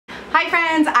Hi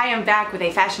friends, I am back with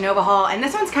a Fashion Nova haul, and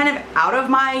this one's kind of out of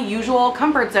my usual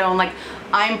comfort zone. Like,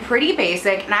 I'm pretty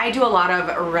basic and I do a lot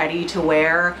of ready to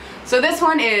wear. So this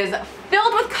one is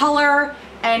filled with color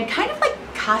and kind of like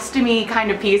costumey kind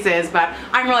of pieces, but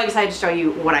I'm really excited to show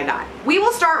you what I got. We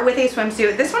will start with a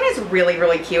swimsuit. This one is really,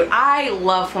 really cute. I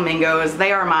love flamingos.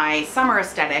 They are my summer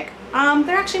aesthetic.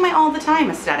 They're actually my all the time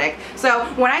aesthetic. So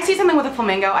when I see something with a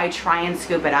flamingo, I try and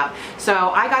scoop it up.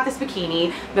 So I got this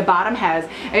bikini. The bottom has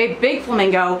a big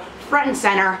flamingo front and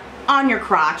center on your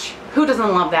crotch. Who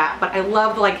doesn't love that? But I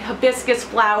love the like hibiscus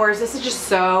flowers. This is just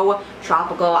so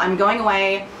tropical. I'm going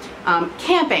away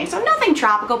camping. So nothing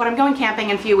tropical, but I'm going camping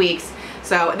in a few weeks.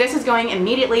 So this is going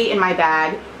immediately in my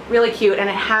bag. Really cute, and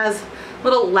it has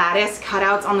little lattice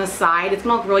cutouts on the side. It's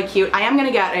gonna look really cute. I am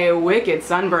gonna get a wicked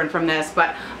sunburn from this,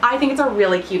 but I think it's a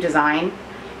really cute design.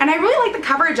 And I really like the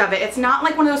coverage of it. It's not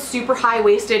like one of those super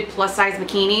high-waisted plus-size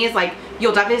bikinis. Like,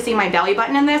 you'll definitely see my belly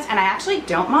button in this, and I actually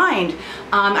don't mind.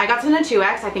 I got this in a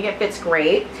 2X. I think it fits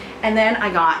great. And then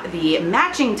I got the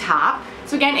matching top.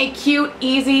 So again, a cute,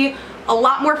 easy, a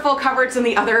lot more full coverage than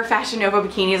the other Fashion Nova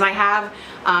bikinis I have.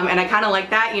 And I kind of like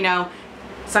that, you know.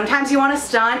 Sometimes you want to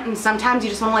stunt, and sometimes you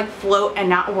just want to like float and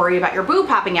not worry about your boob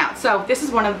popping out. So this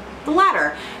is one of the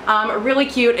latter. Really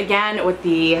cute, again, with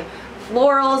the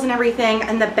florals and everything.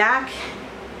 In the back,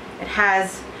 it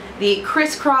has the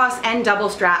crisscross and double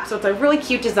strap, so it's a really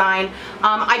cute design.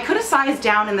 I could have sized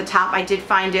down in the top. I did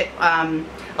find it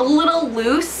a little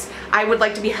loose. I would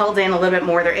like to be held in a little bit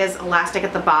more. There is elastic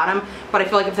at the bottom, but I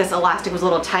feel like if this elastic was a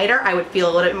little tighter, I would feel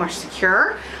a little bit more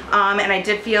secure. And I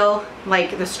did feel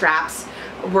like the straps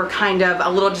were kind of a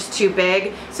little just too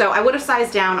big. So I would have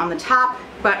sized down on the top,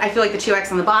 but I feel like the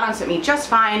 2X on the bottom fit me just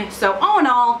fine. So all in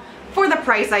all, for the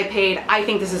price I paid, I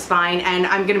think this is fine, and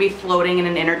I'm gonna be floating in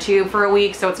an inner tube for a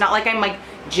week, so it's not like I'm like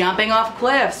jumping off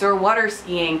cliffs or water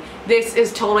skiing. This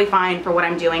is totally fine for what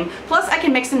I'm doing. Plus I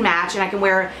can mix and match, and I can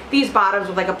wear these bottoms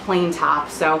with like a plain top,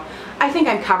 so I think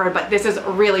I'm covered, but this is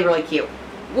really, really cute.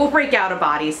 We'll break out a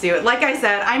bodysuit. Like I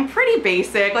said, I'm pretty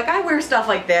basic. Like, I wear stuff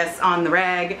like this on the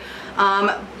reg,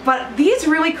 but these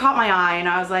really caught my eye, and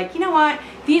I was like, you know what?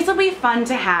 These will be fun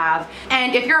to have.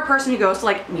 And if you're a person who goes to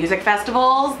like music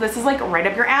festivals, this is like right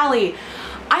up your alley.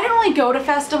 I don't really go to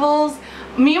festivals.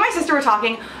 Me and my sister were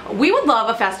talking, we would love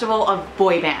a festival of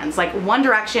boy bands, like One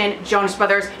Direction, Jonas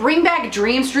Brothers. Bring back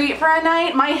Dream Street for a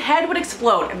night, my head would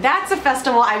explode. That's a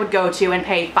festival I would go to and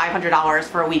pay $500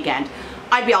 for a weekend.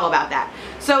 I'd be all about that.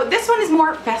 So this one is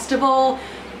more festival,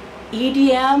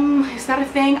 EDM, is that a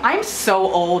thing? I'm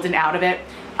so old and out of it.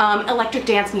 Electric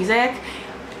dance music.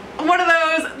 One of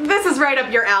those. This is right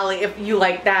up your alley if you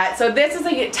like that. So this is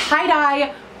a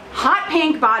tie-dye hot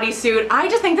pink bodysuit. I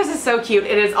just think this is so cute.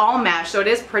 It is all mesh, so it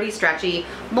is pretty stretchy.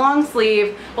 Long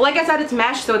sleeve, but like I said, it's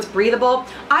mesh, so it's breathable.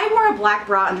 I wore a black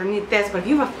bra underneath this, but if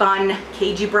you have a fun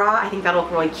cagey bra, I think that'll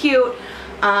look really cute.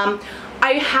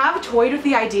 I have toyed with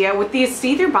the idea with these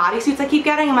see-through bodysuits I keep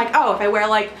getting. I'm like, oh, if I wear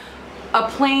like a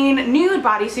plain nude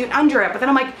bodysuit under it, but then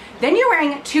I'm like, then you're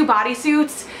wearing two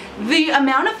bodysuits. The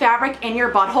amount of fabric in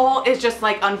your butthole is just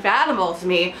like unfathomable to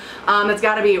me. It's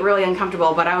gotta be really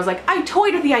uncomfortable, but I was like, I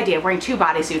toyed with the idea of wearing two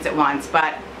bodysuits at once,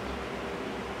 but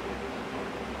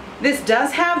this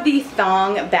does have the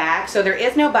thong back, so there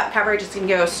is no butt coverage. It's gonna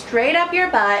go straight up your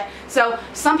butt. So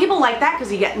some people like that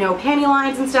because you get no panty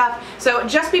lines and stuff. So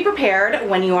just be prepared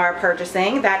when you are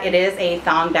purchasing that it is a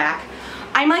thong back.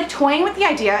 I'm like toying with the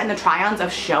idea in the try-ons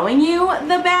of showing you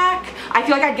the back. I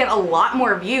feel like I'd get a lot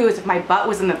more views if my butt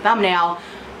was in the thumbnail,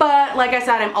 but like I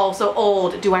said, I'm also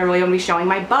old. Do I really want to be showing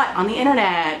my butt on the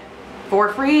internet for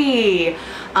free?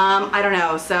 I don't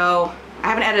know, so I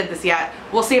haven't edited this yet.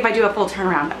 We'll see if I do a full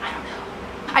turnaround, but I don't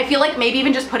know. I feel like maybe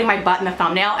even just putting my butt in the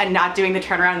thumbnail and not doing the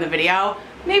turnaround in the video,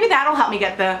 maybe that'll help me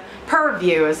get the per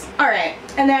views. All right,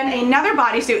 and then another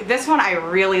bodysuit. This one I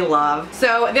really love.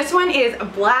 So this one is a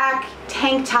black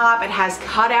tank top. It has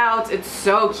cutouts. It's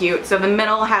so cute. So the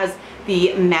middle has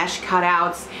the mesh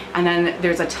cutouts, and then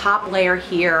there's a top layer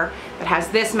here that has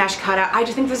this mesh cutout. I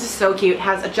just think this is so cute. It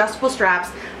has adjustable straps.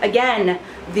 Again,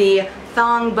 the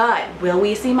thong butt. Will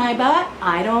we see my butt?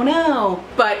 I don't know.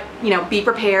 But, you know, be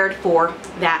prepared for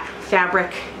that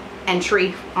fabric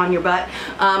entry on your butt.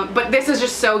 But this is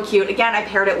just so cute. Again, I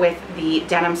paired it with the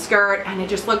denim skirt, and it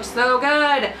just looked so good.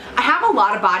 I have a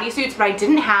lot of bodysuits, but I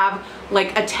didn't have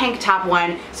like a tank top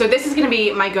one, so this is gonna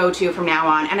be my go-to from now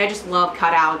on, and I just love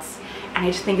cutouts, and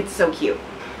I just think it's so cute.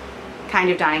 kind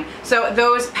of dying. So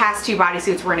those past two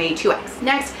bodysuits were in a 2X.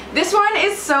 Next, this one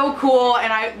is so cool,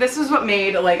 and this is what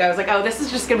made, like, I was like, oh, this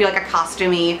is just gonna be like a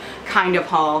costumey kind of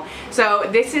haul. So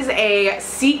this is a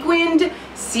sequined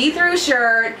see-through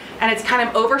shirt, and it's kind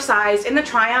of oversized. In the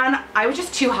try-on, I was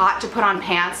just too hot to put on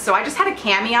pants, so I just had a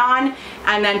cami on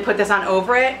and then put this on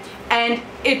over it. And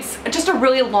it's just a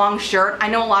really long shirt. I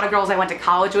know a lot of girls I went to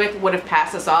college with would have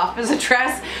passed this off as a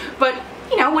dress, but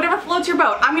you know, whatever floats your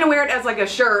boat. I'm gonna wear it as like a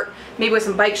shirt, maybe with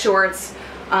some bike shorts,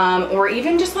 or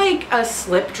even just like a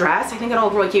slip dress. I think it'll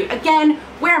look really cute. Again,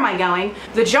 where am I going?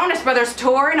 The Jonas Brothers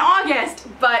tour in August,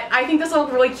 but I think this will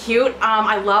look really cute.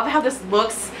 I love how this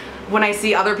looks when I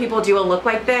see other people do a look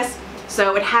like this.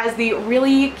 So it has the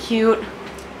really cute,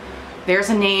 there's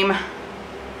a name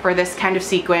for this kind of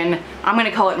sequin. I'm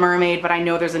gonna call it mermaid, but I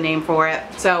know there's a name for it.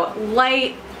 So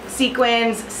light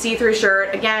sequins, see-through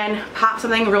shirt. Again, pop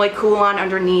something really cool on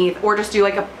underneath, or just do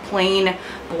like a plain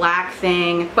black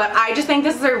thing. But I just think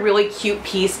this is a really cute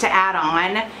piece to add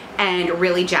on and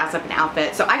really jazz up an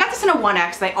outfit. So I got this in a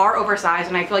 1X. They are oversized,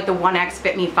 and I feel like the 1X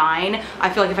fit me fine. I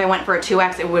feel like if I went for a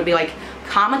 2X, it would be like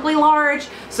comically large.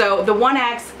 So the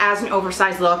 1X as an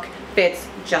oversized look fits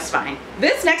just fine.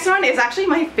 This next one is actually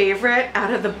my favorite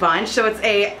out of the bunch. So it's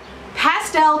a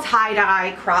pastel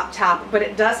tie-dye crop top, but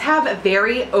it does have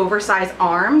very oversized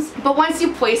arms. But once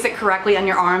you place it correctly on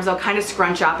your arms, they'll kind of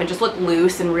scrunch up and just look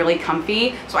loose and really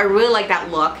comfy. So I really like that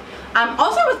look.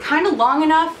 Also, it's kind of long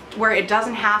enough where it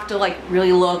doesn't have to like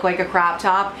really look like a crop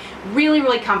top. Really,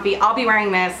 really comfy. I'll be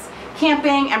wearing this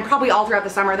camping and probably all throughout the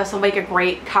summer. This will make a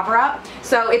great cover up.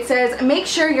 So it says, make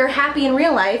sure you're happy in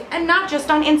real life and not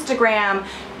just on Instagram,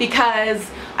 because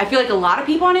I feel like a lot of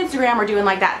people on Instagram are doing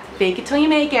like that fake it till you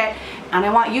make it. And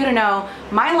I want you to know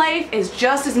my life is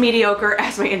just as mediocre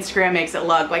as my Instagram makes it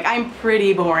look. Like, I'm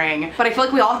pretty boring. But I feel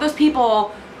like we all have those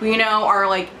people who, you know, are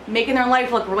like making their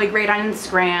life look really great on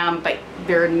Instagram, but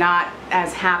they're not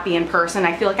as happy in person.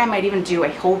 I feel like I might even do a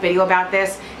whole video about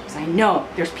this, because I know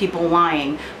there's people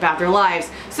lying about their lives.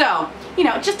 So, you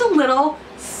know, just a little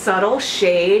subtle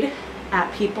shade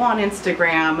at people on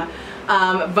Instagram,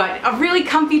 but a really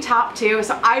comfy top too.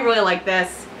 So I really like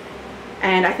this.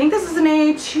 And I think this is an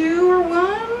A2 or 1.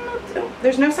 Oh,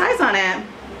 there's no size on it.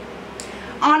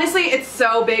 Honestly, it's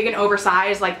so big and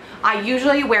oversized. Like, I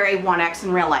usually wear a 1X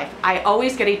in real life. I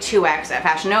always get a 2X at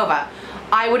Fashion Nova.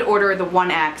 I would order the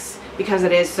 1X because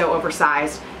it is so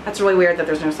oversized. That's really weird that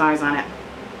there's no size on it.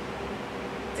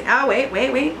 Oh,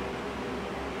 wait.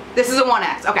 This is a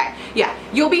 1X. Okay, yeah,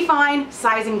 you'll be fine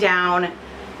sizing down.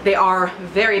 They are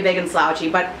very big and slouchy,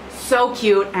 but so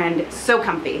cute and so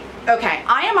comfy. Okay,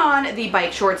 I am on the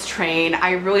bike shorts train.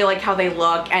 I really like how they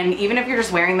look, and even if you're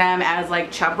just wearing them as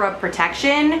like chub rub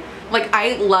protection, like,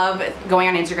 I love going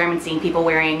on Instagram and seeing people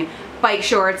wearing bike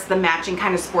shorts, the matching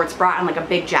kind of sports bra, and like a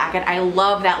big jacket. I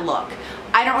love that look.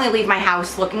 I don't really leave my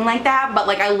house looking like that, but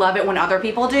like, I love it when other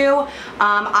people do.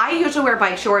 I usually wear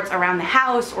bike shorts around the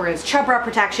house or as chub rub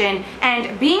protection,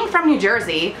 and being from New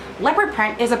Jersey, leopard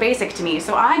print is a basic to me.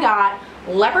 So I got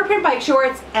leopard print bike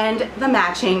shorts and the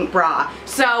matching bra.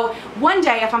 So one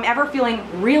day, if I'm ever feeling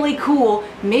really cool,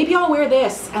 maybe I'll wear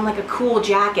this and like a cool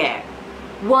jacket.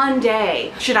 One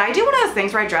day. Should I do one of those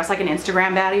things where I dress like an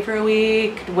Instagram baddie for a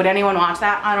week? Would anyone watch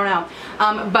that? I don't know.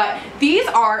 But these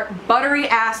are buttery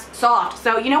ass soft.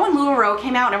 So you know when LuLaRoe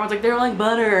came out and everyone's like, they're like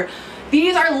butter.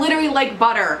 These are literally like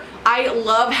butter. I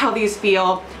love how these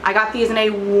feel. I got these in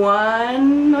a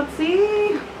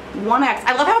 1X.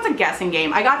 I love how it's a guessing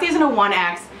game. I got these in a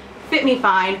 1X. Fit me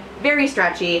fine. Very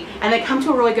stretchy. And they come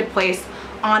to a really good place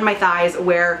on my thighs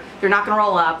where they're not gonna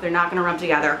roll up, they're not gonna rub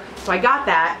together. So I got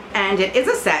that, and it is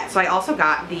a set. So I also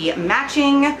got the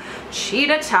matching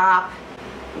cheetah top.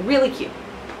 Really cute.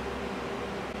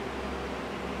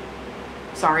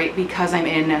 Sorry, because I'm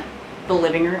in the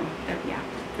living room. Yeah,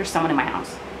 there's someone in my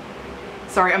house.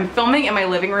 Sorry, I'm filming in my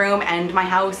living room, and my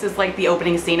house is like the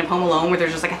opening scene of Home Alone where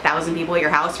there's just like 1,000 people at your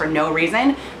house for no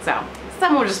reason. So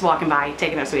someone was just walking by,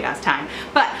 taking their sweet ass time.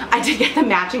 But I did get the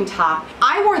matching top.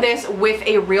 I wore this with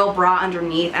a real bra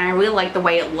underneath, and I really liked the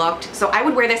way it looked. So I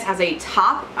would wear this as a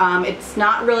top. It's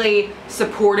not really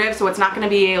supportive, so it's not gonna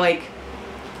be a like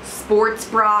sports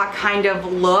bra kind of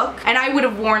look. And I would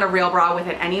have worn a real bra with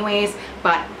it anyways,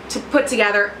 but to put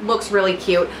together, looks really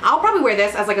cute. I'll probably wear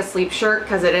this as like a sleep shirt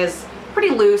because it is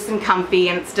pretty loose and comfy,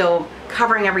 and it's still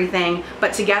covering everything.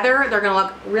 But together, they're gonna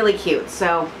look really cute.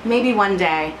 So maybe one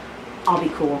day, I'll be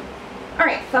cool. All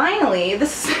right, finally,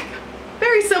 this is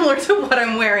very similar to what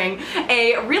I'm wearing.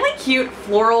 A really cute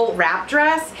floral wrap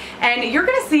dress, and you're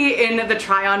gonna see in the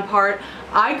try-on part,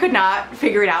 I could not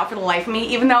figure it out for the life of me,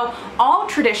 even though all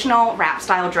traditional wrap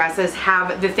style dresses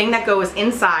have the thing that goes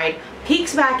inside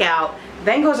peeks back out,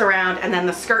 then goes around, and then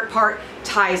the skirt part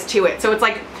ties to it. So it's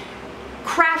like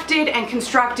crafted and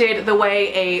constructed the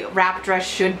way a wrap dress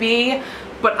should be,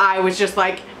 but I was just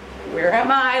like, where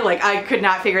am I? Like, I could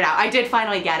not figure it out. I did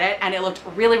finally get it, and it looked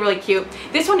really, really cute.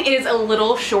 This one is a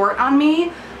little short on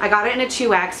me. I got it in a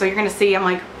 2X, so you're gonna see I'm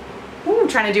like, ooh,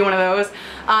 trying to do one of those.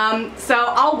 So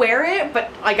I'll wear it, but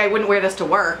like I wouldn't wear this to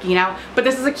work, you know? But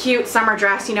this is a cute summer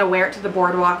dress, you know, wear it to the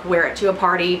boardwalk, wear it to a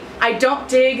party. I don't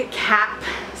dig cap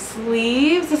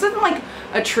sleeves. This isn't like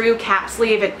a true cap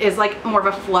sleeve. It is like more of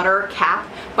a flutter cap,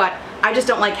 but I just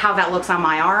don't like how that looks on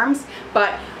my arms.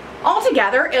 But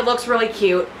altogether, it looks really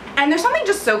cute. And there's something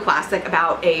just so classic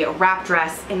about a wrap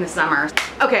dress in the summer.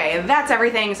 Okay, that's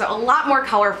everything. So a lot more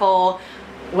colorful.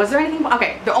 Was there anything?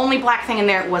 Okay, the only black thing in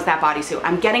there was that bodysuit.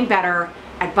 I'm getting better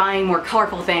at buying more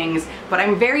colorful things, but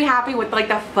I'm very happy with like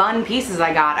the fun pieces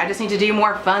I got. I just need to do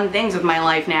more fun things with my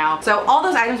life now. So all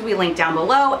those items will be linked down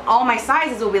below. All my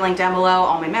sizes will be linked down below,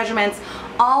 all my measurements,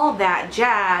 all that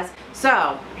jazz. So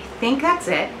I think that's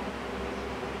it.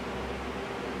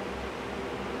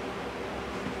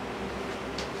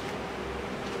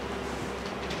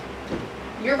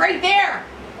 You're right there.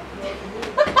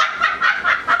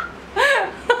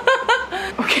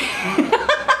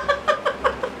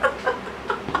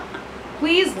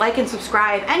 Please like and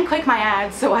subscribe and click my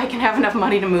ads so I can have enough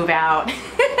money to move out.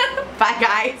 Bye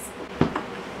guys.